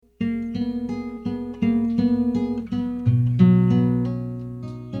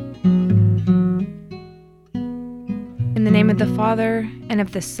name of the Father, and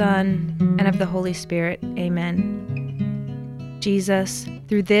of the Son, and of the Holy Spirit. Amen. Jesus,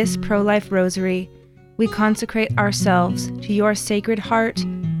 through this pro-life rosary, we consecrate ourselves to your Sacred Heart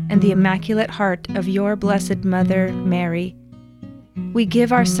and the Immaculate Heart of your Blessed Mother, Mary. We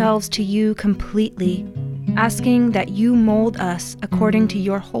give ourselves to you completely, asking that you mold us according to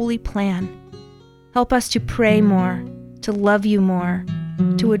your holy plan. Help us to pray more, to love you more,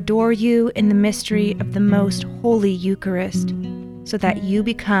 to adore you in the mystery of the most holy Eucharist, so that you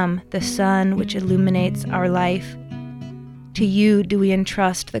become the sun which illuminates our life. To you do we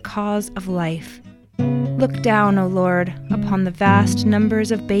entrust the cause of life. Look down, O Lord, upon the vast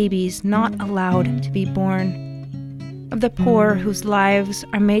numbers of babies not allowed to be born, of the poor whose lives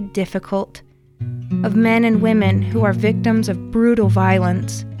are made difficult, of men and women who are victims of brutal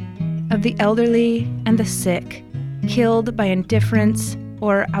violence, of the elderly and the sick, killed by indifference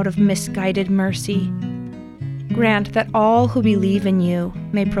or out of misguided mercy. Grant that all who believe in you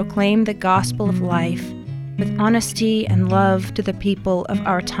may proclaim the gospel of life with honesty and love to the people of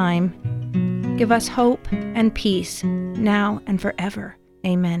our time. Give us hope and peace now and forever.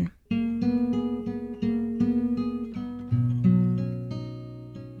 Amen.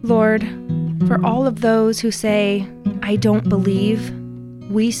 Lord, for all of those who say, I don't believe,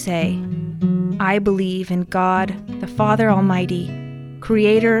 we say, I believe in God, the Father Almighty,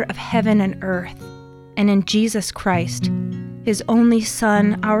 creator of heaven and earth, and in Jesus Christ, his only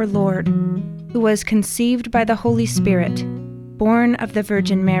Son, our Lord, who was conceived by the Holy Spirit, born of the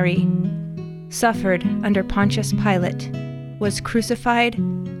Virgin Mary, suffered under Pontius Pilate, was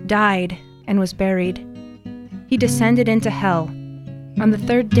crucified, died, and was buried. He descended into hell. On the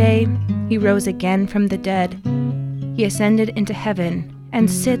third day, he rose again from the dead. He ascended into heaven and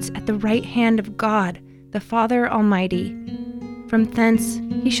sits at the right hand of God, the Father Almighty. From thence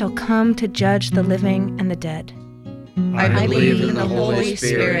he shall come to judge the living and the dead. I believe in the Holy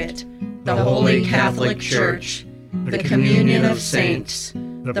Spirit, the Holy Catholic Church, the communion of saints,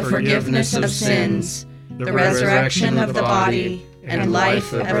 the forgiveness of sins, the resurrection of the body, and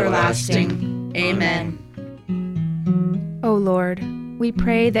life everlasting. Amen. O Lord, we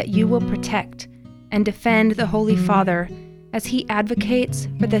pray that you will protect and defend the Holy Father as he advocates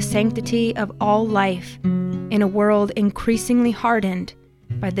for the sanctity of all life in a world increasingly hardened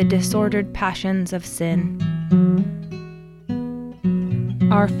by the disordered passions of sin.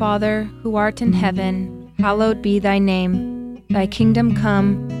 Our Father, who art in heaven, hallowed be thy name. Thy kingdom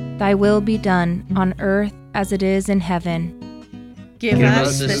come, thy will be done, on earth as it is in heaven. Give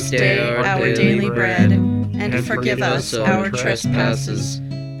us this day our daily bread, and forgive us our trespasses,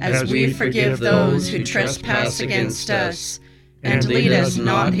 as we forgive those who trespass against us. And lead us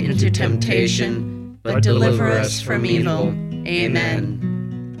not into temptation, but deliver us from evil. Amen.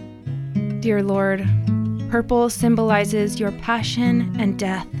 Dear Lord, purple symbolizes your passion and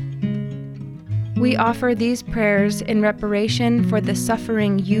death. We offer these prayers in reparation for the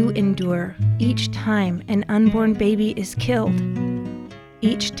suffering you endure each time an unborn baby is killed,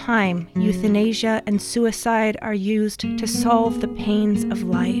 each time euthanasia and suicide are used to solve the pains of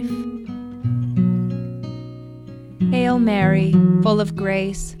life. Hail Mary, full of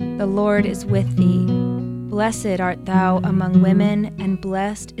grace, the Lord is with thee. Blessed art thou among women, and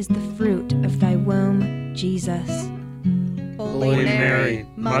blessed is the fruit of thy womb, Jesus. Holy Mary,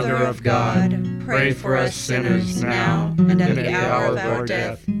 Mother of God, pray for us sinners now and at the hour of our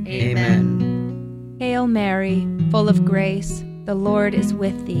death. Amen. Hail Mary, full of grace, the Lord is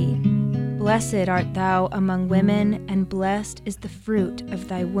with thee. Blessed art thou among women, and blessed is the fruit of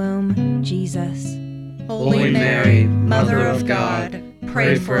thy womb, Jesus. Holy Mary, Mother of God,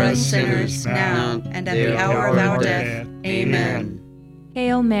 pray for us sinners now and at the hour of our death. Amen.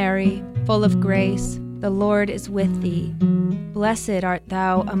 Hail Mary, full of grace, the Lord is with thee. Blessed art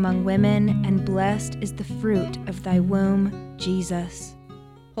thou among women, and blessed is the fruit of thy womb, Jesus.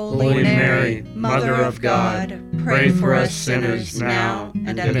 Holy Mary, Mother of God, pray for us sinners now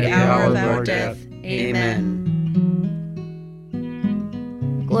and at the hour of our death. Amen.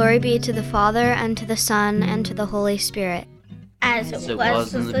 Glory be to the Father, and to the Son, and to the Holy Spirit. As it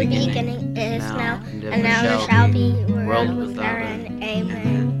was in the beginning, is now, and now shall be, world without end.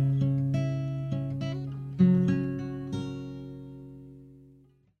 Amen.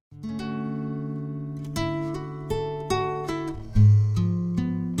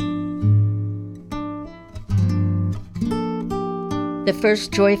 The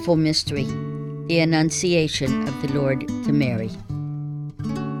first joyful mystery, the Annunciation of the Lord to Mary.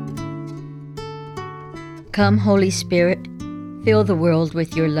 Come, Holy Spirit, fill the world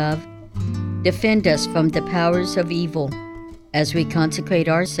with your love. Defend us from the powers of evil as we consecrate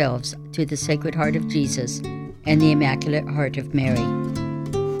ourselves to the Sacred Heart of Jesus, and the Immaculate Heart of Mary.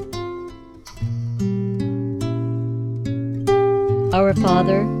 Our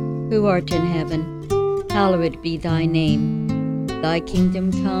Father, who art in heaven, hallowed be thy name. Thy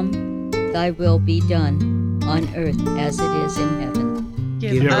kingdom come, thy will be done, on earth as it is in heaven.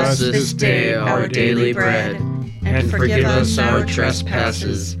 Give us this day our daily bread, and forgive us our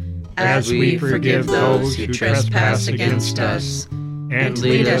trespasses, as we forgive those who trespass against us. And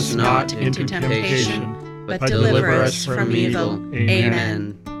lead us not into temptation, but deliver us from evil.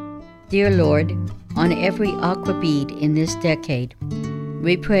 Amen. Dear Lord, on every aqua bead in this decade,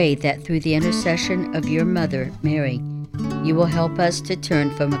 we pray that through the intercession of your Mother, Mary, you will help us to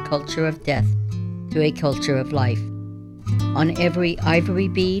turn from a culture of death to a culture of life. On every ivory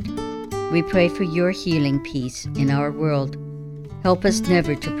bead, we pray for your healing peace in our world. Help us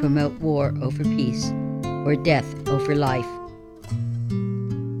never to promote war over peace or death over life.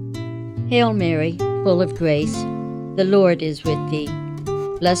 Hail Mary, full of grace, the Lord is with thee.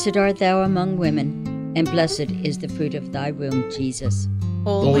 Blessed art thou among women, and blessed is the fruit of thy womb, Jesus.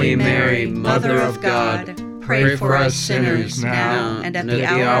 Holy Mary, Mother of God, pray for us sinners now and at the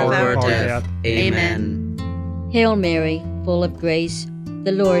hour of our death. Amen. Hail Mary, full of grace,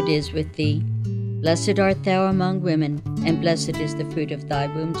 the Lord is with thee. Blessed art thou among women, and blessed is the fruit of thy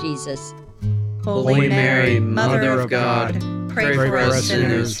womb, Jesus. Holy Mary, Mother of God, pray for us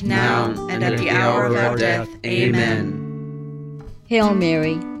sinners now and at the hour of our death. Amen. Hail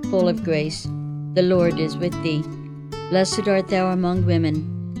Mary, full of grace, the Lord is with thee. Blessed art thou among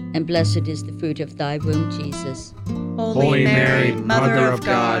women, and blessed is the fruit of thy womb, Jesus. Holy Mary, Mother of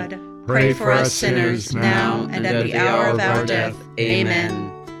God, pray for us sinners now and at the hour of our death.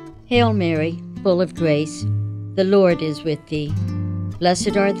 Amen. Hail Mary, full of grace, the Lord is with thee.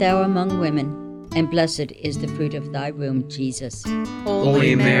 Blessed art thou among women, and blessed is the fruit of thy womb, Jesus.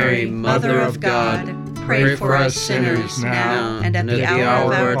 Holy Mary, Mother of God, pray for us sinners now and at the hour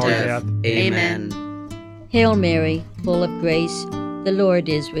of our death. Amen. Hail Mary, full of grace, the Lord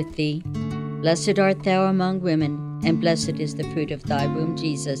is with thee. Blessed art thou among women, and blessed is the fruit of thy womb,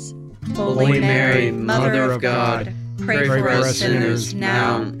 Jesus. Holy Mary, Mother of God, pray for us sinners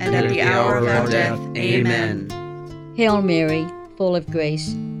now and at the hour of our death. Amen. Hail Mary, full of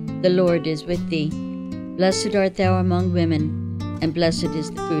grace, the Lord is with thee. Blessed art thou among women, and blessed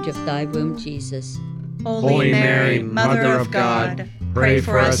is the fruit of thy womb, Jesus. Holy Mary, Mother of God, pray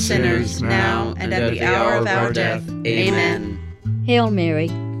for us sinners now and at the hour of our death. Amen. Hail Mary,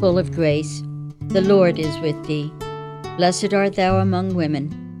 full of grace, the Lord is with thee. Blessed art thou among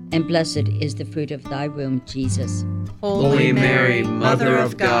women, and blessed is the fruit of thy womb, Jesus. Holy Mary, Mother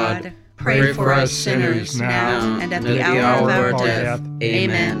of God, pray for us sinners now and at the hour of our death.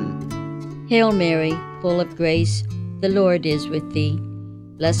 Amen. Hail Mary, full of grace, the Lord is with thee.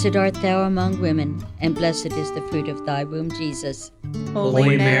 Blessed art thou among women, and blessed is the fruit of thy womb, Jesus.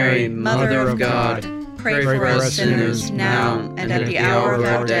 Holy Mary, Mother of God, pray for us sinners now and at the hour of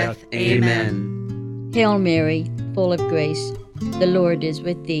our death. Amen. Hail Mary, full of grace, the Lord is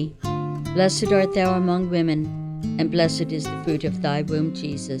with thee. Blessed art thou among women, and blessed is the fruit of thy womb,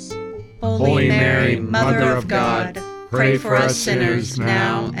 Jesus. Holy Mary, Mother of God, pray for us sinners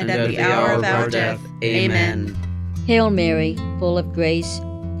now and at the hour of our death. Amen. Hail Mary, full of grace,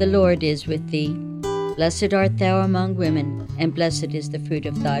 the Lord is with thee. Blessed art thou among women, and blessed is the fruit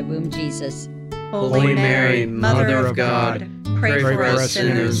of thy womb, Jesus. Holy Mary, Mother of God, pray for us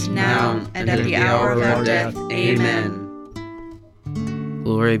sinners now and at the hour of our death. Amen.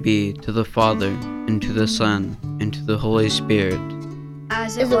 Glory be to the Father, and to the Son, and to the Holy Spirit.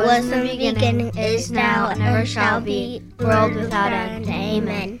 As it was in the beginning, is now, and ever shall be, world without end.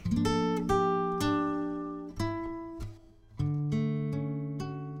 Amen.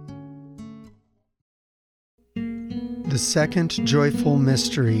 The second joyful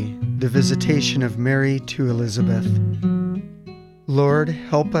mystery, the visitation of Mary to Elizabeth. Lord,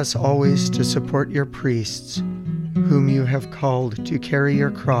 help us always to support your priests, whom you have called to carry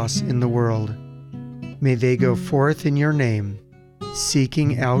your cross in the world. May they go forth in your name,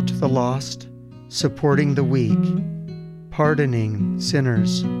 seeking out the lost, supporting the weak, pardoning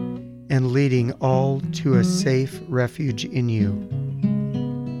sinners, and leading all to a safe refuge in you.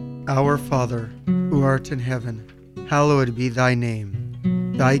 Our Father, who art in heaven, hallowed be thy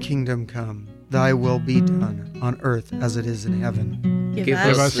name. Thy kingdom come, thy will be done, on earth as it is in heaven. Give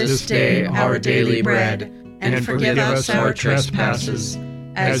us this day our daily bread, and forgive us our trespasses,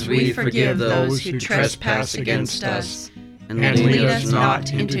 as we forgive those who trespass against us. And lead us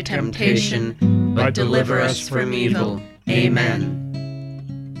not into temptation, but deliver us from evil. Amen.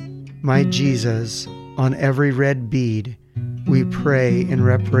 My Jesus, on every red bead, we pray in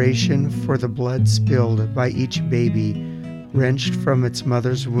reparation for the blood spilled by each baby wrenched from its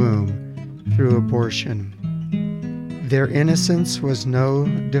mother's womb through abortion. Their innocence was no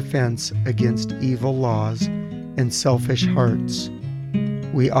defense against evil laws and selfish hearts.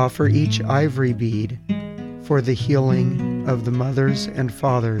 We offer each ivory bead for the healing of the mothers and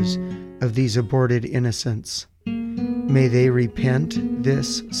fathers of these aborted innocents. May they repent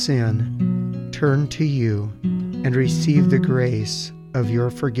this sin, turn to you, and receive the grace of your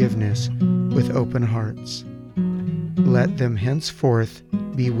forgiveness with open hearts. Let them henceforth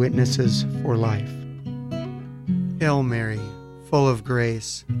be witnesses for life. Hail Mary, full of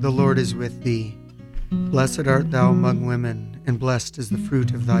grace, the Lord is with thee. Blessed art thou among women, and blessed is the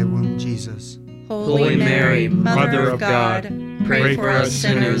fruit of thy womb, Jesus. Holy Mary, Mother of God, pray for us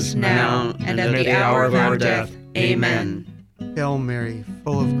sinners now and at the hour of our death. Amen. Hail Mary,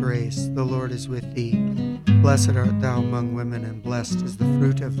 full of grace, the Lord is with thee. Blessed art thou among women, and blessed is the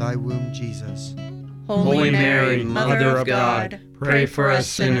fruit of thy womb, Jesus. Holy Mary, Mother of God, pray for us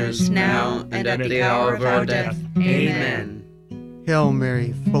sinners now and at the hour of our death. Amen. Hail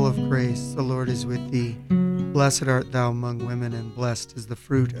Mary, full of grace, the Lord is with thee. Blessed art thou among women, and blessed is the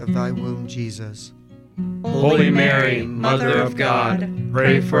fruit of thy womb, Jesus. Holy Mary, Mother of God,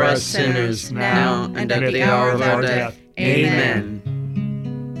 pray for us sinners now and at the hour of our death.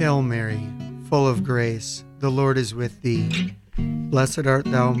 Amen. Hail Mary, full of grace, the Lord is with thee. Blessed art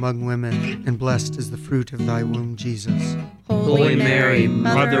thou among women, and blessed is the fruit of thy womb, Jesus. Holy Mary,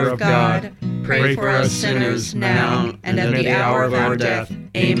 Mother of God, pray for us sinners now and at the hour of our death.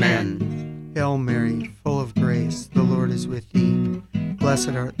 Amen. Hail Mary, full of grace, the Lord is with thee. Blessed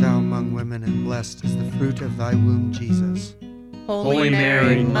art thou among women, and blessed is the fruit of thy womb, Jesus. Holy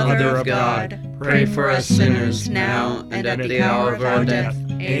Mary, Mother of God, pray for us sinners now and at the hour of our death.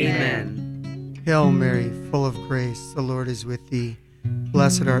 Amen. Hail Mary, full of grace, the Lord is with thee.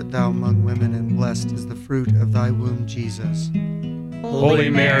 Blessed art thou among women, and blessed is the fruit of thy womb, Jesus. Holy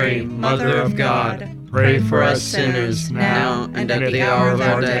Mary, Mother of God, pray for us sinners now and at the hour of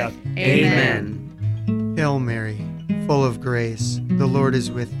our death. Amen. Hail Mary, full of grace, the Lord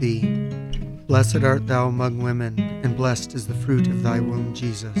is with thee. Blessed art thou among women, and blessed is the fruit of thy womb,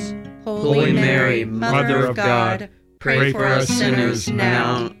 Jesus. Holy Mary, Mother of God, pray for us sinners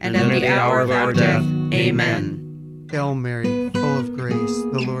now and at the hour of our death. Amen. Hail Mary, full of grace,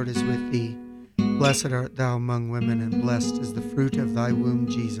 the Lord is with thee. Blessed art thou among women, and blessed is the fruit of thy womb,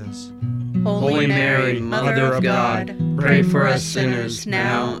 Jesus. Holy Mary, Mother of God, pray for us sinners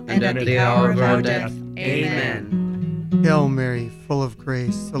now and at the hour of our death. Amen. Hail Mary, full of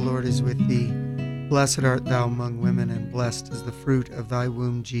grace, the Lord is with thee. Blessed art thou among women, and blessed is the fruit of thy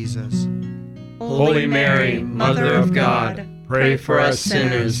womb, Jesus. Holy Mary, Mother of God, pray for us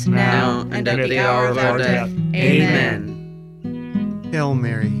sinners now and at the hour of our death. Amen. Hail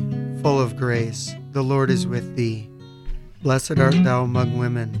Mary, full of grace, the Lord is with thee. Blessed art thou among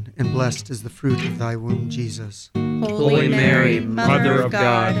women, and blessed is the fruit of thy womb, Jesus. Holy Mary, Mother of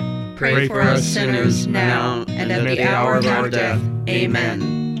God, pray for us sinners now and at the hour of our death.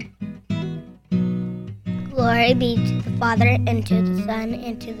 Amen. Glory be to the Father, and to the Son,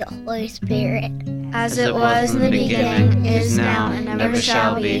 and to the Holy Spirit. As it was in the beginning, is now, and ever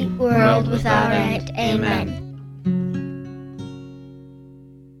shall be, world without end. Amen.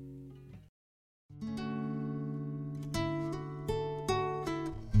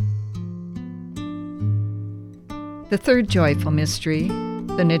 The third joyful mystery,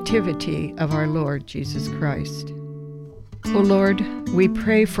 the Nativity of our Lord Jesus Christ. O Lord, we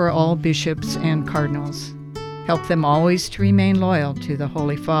pray for all bishops and cardinals. Help them always to remain loyal to the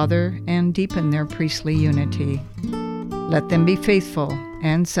Holy Father and deepen their priestly unity. Let them be faithful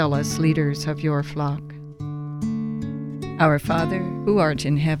and zealous leaders of your flock. Our Father, who art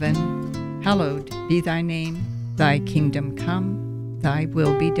in heaven, hallowed be thy name. Thy kingdom come, thy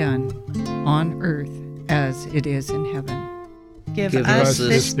will be done, on earth as it is in heaven. Give us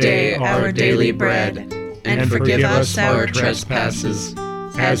this day our daily bread, and forgive us our trespasses,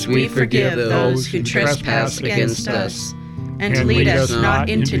 as we forgive those who trespass against us. And lead us not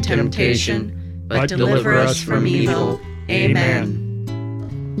into temptation, but deliver us from evil.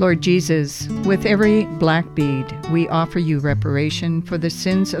 Amen. Lord Jesus, with every black bead, we offer you reparation for the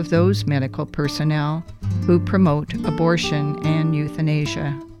sins of those medical personnel who promote abortion and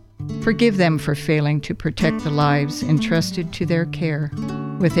euthanasia. Forgive them for failing to protect the lives entrusted to their care.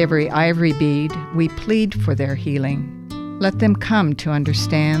 With every ivory bead, we plead for their healing. Let them come to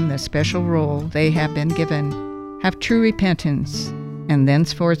understand the special role they have been given, have true repentance, and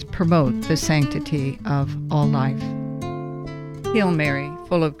thenceforth promote the sanctity of all life. Hail Mary,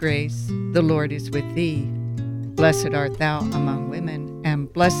 full of grace, the Lord is with thee. Blessed art thou among women,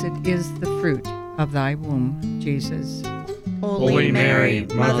 and blessed is the fruit of thy womb, Jesus. Holy Mary,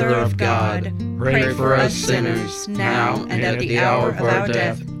 Mother of God, pray for us sinners, now and at the hour of our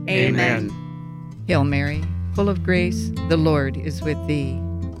death. Amen. Hail Mary, full of grace, the Lord is with thee.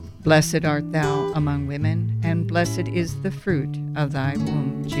 Blessed art thou among women, and blessed is the fruit of thy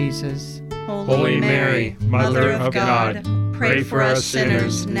womb, Jesus. Holy Mary, Mother of God, pray for us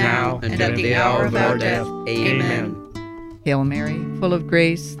sinners, now and at the hour of our death. Amen. Hail Mary, full of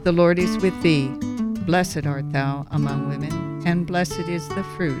grace, the Lord is with thee. Blessed art thou among women, and blessed is the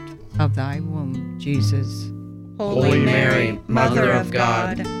fruit of thy womb, Jesus. Holy Mary, Mother of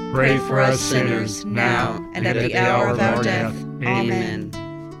God, pray for us sinners, now and at the hour of our death. Amen.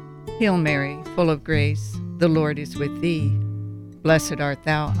 Hail Mary, full of grace, the Lord is with thee. Blessed art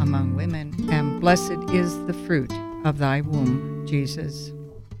thou among women, and blessed is the fruit of thy womb, Jesus.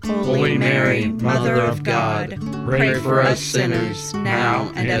 Holy Mary, Mother of God, pray for us sinners,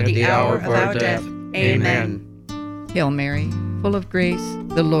 now and at the hour of our death. Amen. Hail Mary, full of grace,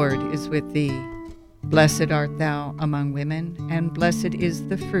 the Lord is with thee. Blessed art thou among women, and blessed is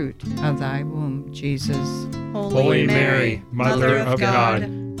the fruit of thy womb, Jesus. Holy Mary, Mother of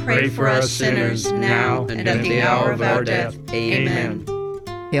God, pray for us sinners, now and at the hour of our death. Amen.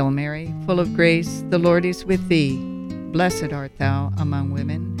 Hail Mary, full of grace, the Lord is with thee. Blessed art thou among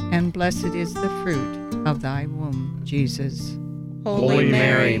women, and blessed is the fruit of thy womb, Jesus. Holy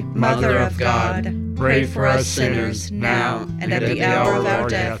Mary, Mother of God, pray for us sinners, now and at the hour of our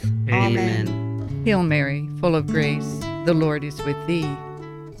death. Amen. Hail Mary, full of grace, the Lord is with thee.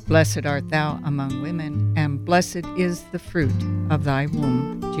 Blessed art thou among women, and blessed is the fruit of thy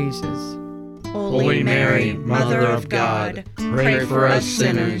womb, Jesus. Holy Mary, Mother of God, pray for us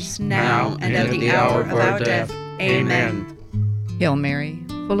sinners, now and at the hour of our death. Amen. Hail Mary,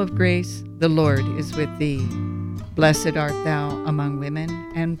 full of grace, the Lord is with thee. Blessed art thou among women,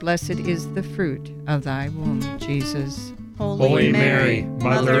 and blessed is the fruit of thy womb, Jesus. Holy Mary,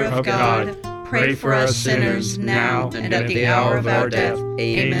 Mother of God, pray for us sinners, now and at the hour of our death.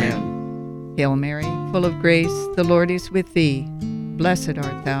 Amen. Hail Mary, full of grace, the Lord is with thee. Blessed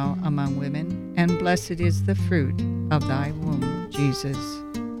art thou among women, and blessed is the fruit of thy womb, Jesus.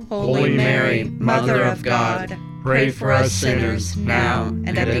 Holy Mary, Mother of God, pray for us sinners, now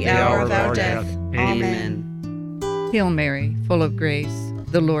and at the hour of our death. Amen. Hail Mary, full of grace,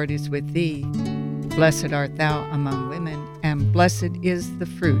 the Lord is with thee. Blessed art thou among women, and blessed is the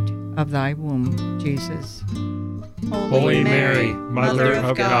fruit of thy womb, Jesus. Holy Mary, Mother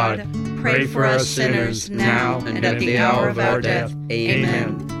of God, pray for us sinners, now and at the hour of our death.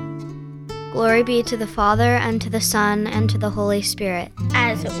 Amen. Glory be to the Father, and to the Son, and to the Holy Spirit.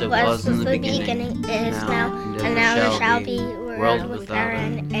 As it was in the beginning, is now, and now shall be, world without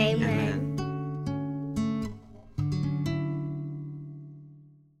end. Amen.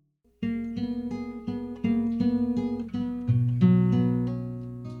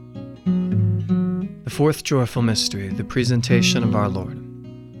 The fourth joyful mystery, the presentation of our Lord.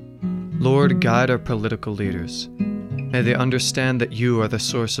 Lord, guide our political leaders. May they understand that you are the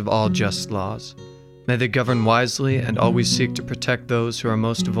source of all just laws. May they govern wisely and always seek to protect those who are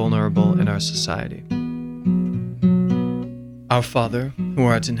most vulnerable in our society. Our Father, who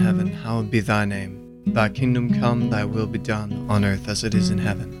art in heaven, hallowed be thy name. Thy kingdom come, thy will be done, on earth as it is in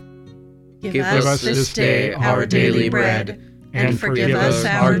heaven. Give us this day our daily bread, and forgive us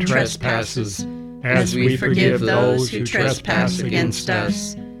our trespasses, as we forgive those who trespass against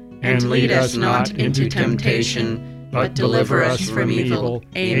us. And lead us not into temptation, but deliver us from evil.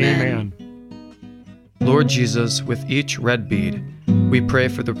 Amen. Lord Jesus, with each red bead, we pray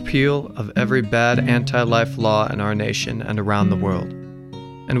for the repeal of every bad anti-life law in our nation and around the world.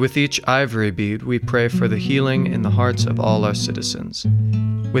 And with each ivory bead, we pray for the healing in the hearts of all our citizens.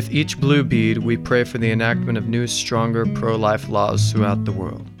 With each blue bead, we pray for the enactment of new, stronger pro-life laws throughout the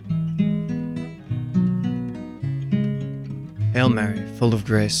world. Hail Mary, full of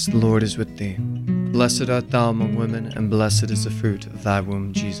grace, the Lord is with thee. Blessed art thou among women, and blessed is the fruit of thy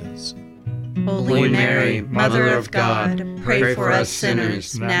womb, Jesus. Holy Mary, Mother of God, pray for us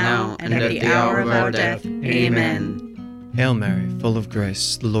sinners, now and at the hour of our death. Amen. Hail Mary, full of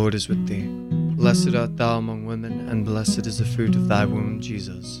grace, the Lord is with thee. Blessed art thou among women, and blessed is the fruit of thy womb,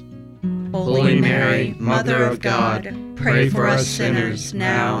 Jesus. Holy Mary, Mother of God, pray for us sinners,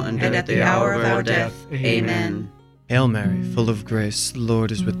 now and at the hour of our death. Amen. Hail Mary, full of grace, the Lord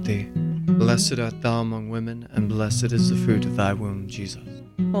is with thee. Blessed art thou among women, and blessed is the fruit of thy womb, Jesus.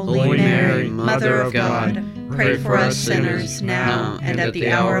 Holy Mary, Mother of God, pray for us sinners, now and at the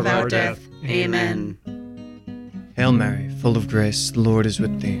hour of our death. Amen. Hail Mary, full of grace, the Lord is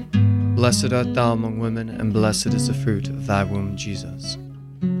with thee. Blessed art thou among women, and blessed is the fruit of thy womb, Jesus.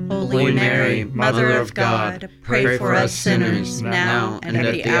 Holy Mary, Mother of God, pray for us sinners, now and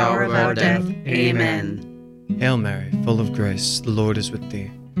at the hour of our death. Amen. Hail Mary, full of grace, the Lord is with thee.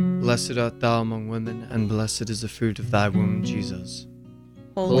 Blessed art thou among women, and blessed is the fruit of thy womb, Jesus.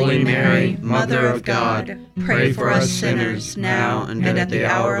 Holy Mary, Mother of God, pray for us sinners, now and at the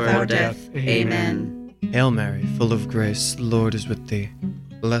hour of our death. Amen. Hail Mary, full of grace, the Lord is with thee.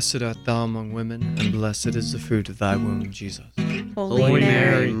 Blessed art thou among women, and blessed is the fruit of thy womb, Jesus. Holy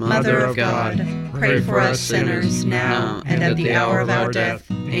Mary, Mother of God, pray for us sinners, now and at the hour of our death.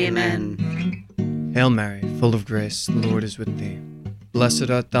 Amen. Hail Mary, full of grace, the Lord is with thee. Blessed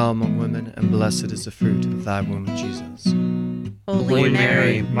art thou among women, and blessed is the fruit of thy womb, Jesus. Holy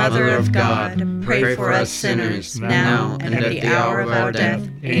Mary, Mother of God, pray for us sinners, now and at the hour of our death.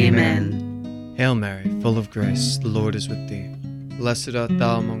 Amen. Hail Mary, full of grace, the Lord is with thee. Blessed art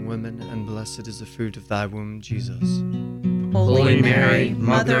thou among women, and blessed is the fruit of thy womb, Jesus. Holy Mary,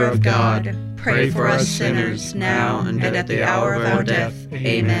 Mother of God, pray for us sinners, now and at the hour of our death.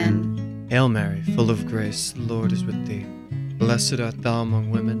 Amen. Hail Mary, full of grace, the Lord is with thee. Blessed art thou among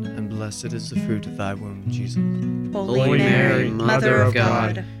women, and blessed is the fruit of thy womb, Jesus. Holy Mary, Mother of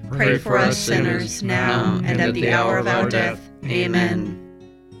God, pray for us sinners, now and at the hour of our death. Amen.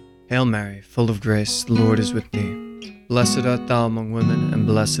 Hail Mary, full of grace, the Lord is with thee. Blessed art thou among women, and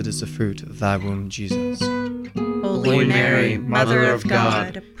blessed is the fruit of thy womb, Jesus. Holy Mary, Mother of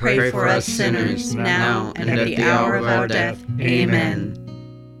God, pray for us sinners, now and at the hour of our death. Amen.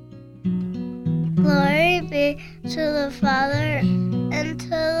 Glory be to the Father, and to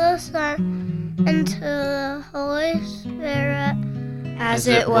the Son, and to the Holy Spirit, as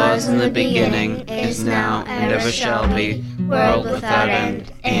it was in the beginning, is now, and ever shall be, world without end.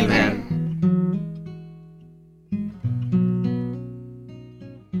 Amen.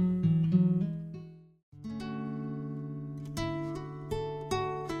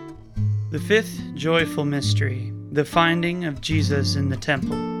 The fifth joyful mystery, the finding of Jesus in the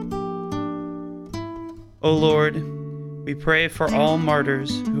temple. O Lord, we pray for all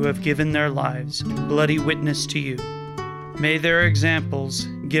martyrs who have given their lives in bloody witness to you. May their examples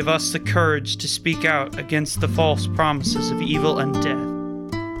give us the courage to speak out against the false promises of evil and death.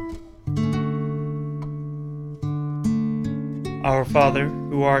 Our Father,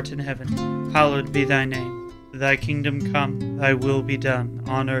 who art in heaven, hallowed be thy name. Thy kingdom come, thy will be done,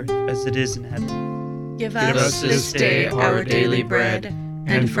 on earth as it is in heaven. Give us this day our daily bread,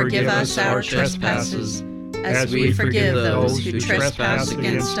 and forgive us our trespasses, as we forgive those who trespass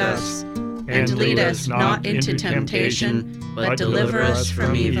against us. And lead us not into temptation, but deliver us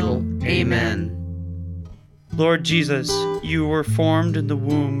from evil. Amen. Lord Jesus, you were formed in the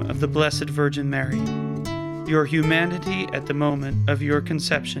womb of the Blessed Virgin Mary. Your humanity at the moment of your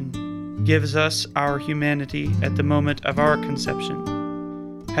conception gives us our humanity at the moment of our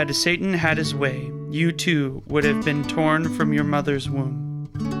conception. Had Satan had his way, you too would have been torn from your mother's womb.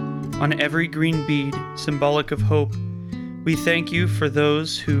 On every green bead, symbolic of hope, we thank you for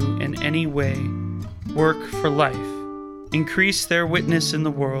those who, in any way, work for life, increase their witness in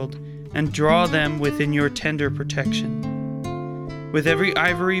the world, and draw them within your tender protection. With every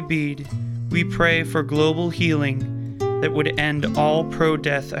ivory bead, we pray for global healing that would end all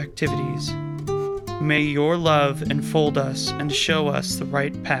pro-death activities. May your love enfold us and show us the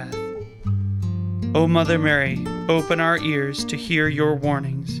right path. O Mother Mary, open our ears to hear your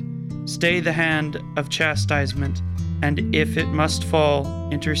warnings. Stay the hand of chastisement, and if it must fall,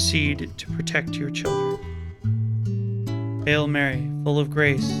 intercede to protect your children. Hail Mary, full of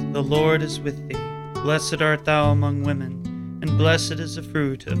grace, the Lord is with thee. Blessed art thou among women, and blessed is the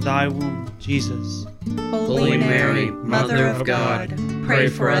fruit of thy womb, Jesus. Holy Mary, Mother of God, pray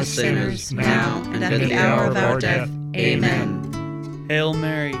for us sinners, now and at the hour of our death. Amen. Hail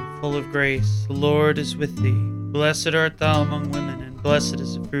Mary, full of grace, the Lord is with thee. Blessed art thou among women, and blessed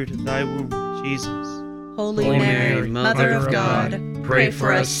is the fruit of thy womb, Jesus. Holy Mary, Mother of God, pray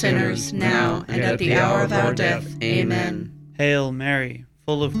for us sinners, now and at the hour of our death. Amen. Hail Mary,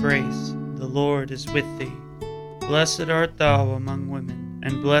 full of grace, the Lord is with thee. Blessed art thou among women,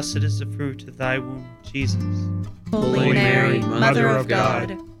 and blessed is the fruit of thy womb, Jesus. Holy Mary, Mother of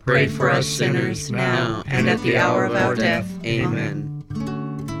God, pray for us sinners, now and at the hour of our death. Amen.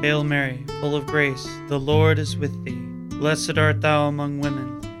 Hail Mary, full of grace, the Lord is with thee. Blessed art thou among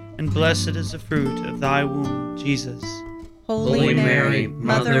women, and blessed is the fruit of thy womb, Jesus. Holy Mary,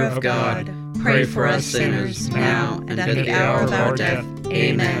 Mother of God, pray for us sinners, now and at the hour of our death.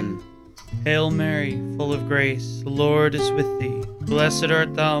 Amen. Hail Mary, full of grace, the Lord is with thee. Blessed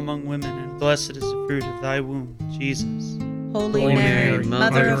art thou among women, and blessed is the fruit of thy womb, Jesus. Holy Mary,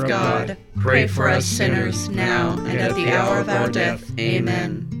 Mother of God, pray for us sinners, now and at the hour of our death.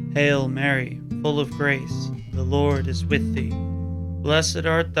 Amen. Hail Mary, full of grace, the Lord is with thee. Blessed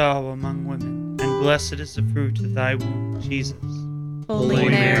art thou among women, and blessed is the fruit of thy womb, Jesus. Holy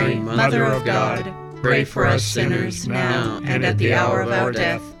Mary, Mother of God, pray for us sinners, now and at the hour of our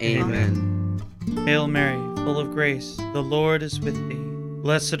death. Amen. Hail Mary, full of grace, the Lord is with thee.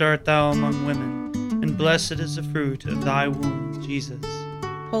 Blessed art thou among women, and blessed is the fruit of thy womb, Jesus.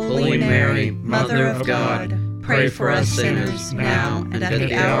 Holy Mary, Mother of God, pray for us sinners, now and at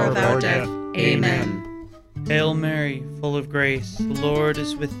the hour of our death. Amen. Hail Mary, full of grace, the Lord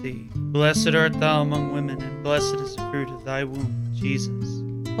is with thee. Blessed art thou among women, and blessed is the fruit of thy womb, Jesus.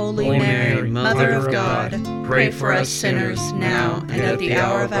 Holy Mary, Mother of God, pray for us sinners, now and at the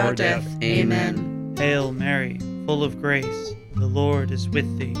hour of our death. Amen. Hail Mary, full of grace, the Lord is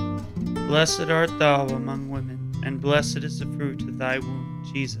with thee. Blessed art thou among women, and blessed is the fruit of thy womb,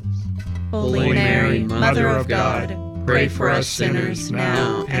 Jesus. Holy Mary, Mother of God, pray for us sinners,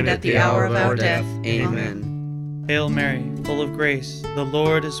 now and at the hour of our death. Amen. Hail Mary, full of grace, the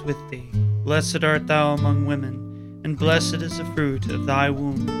Lord is with thee. Blessed art thou among women, and blessed is the fruit of thy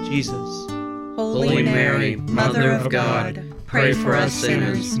womb, Jesus. Holy Mary, Mother of God, pray for us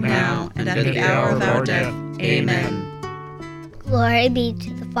sinners, now and at the hour of our death. Amen. Glory be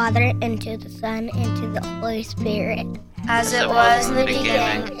to the Father, and to the Son, and to the Holy Spirit. As it was in the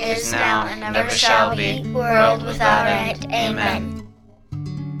beginning, is now, and ever shall be, world without end. Amen.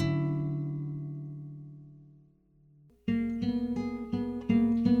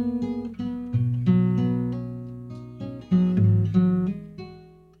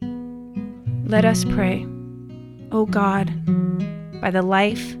 Let us pray. O God, by the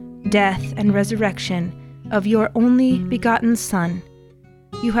life, death, and resurrection of your only begotten Son,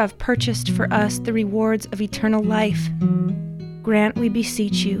 you have purchased for us the rewards of eternal life. Grant, we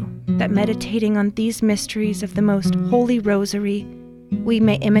beseech you, that meditating on these mysteries of the most holy Rosary, we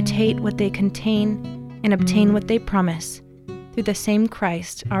may imitate what they contain and obtain what they promise, through the same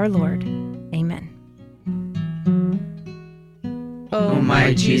Christ our Lord. Amen. O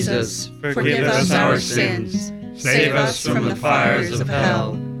my Jesus, forgive us our sins, save us from the fires of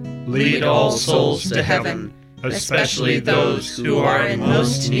hell, lead all souls to heaven, especially those who are in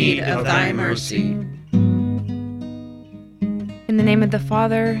most need of thy mercy. In the name of the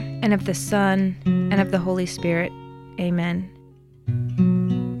Father, and of the Son, and of the Holy Spirit. Amen.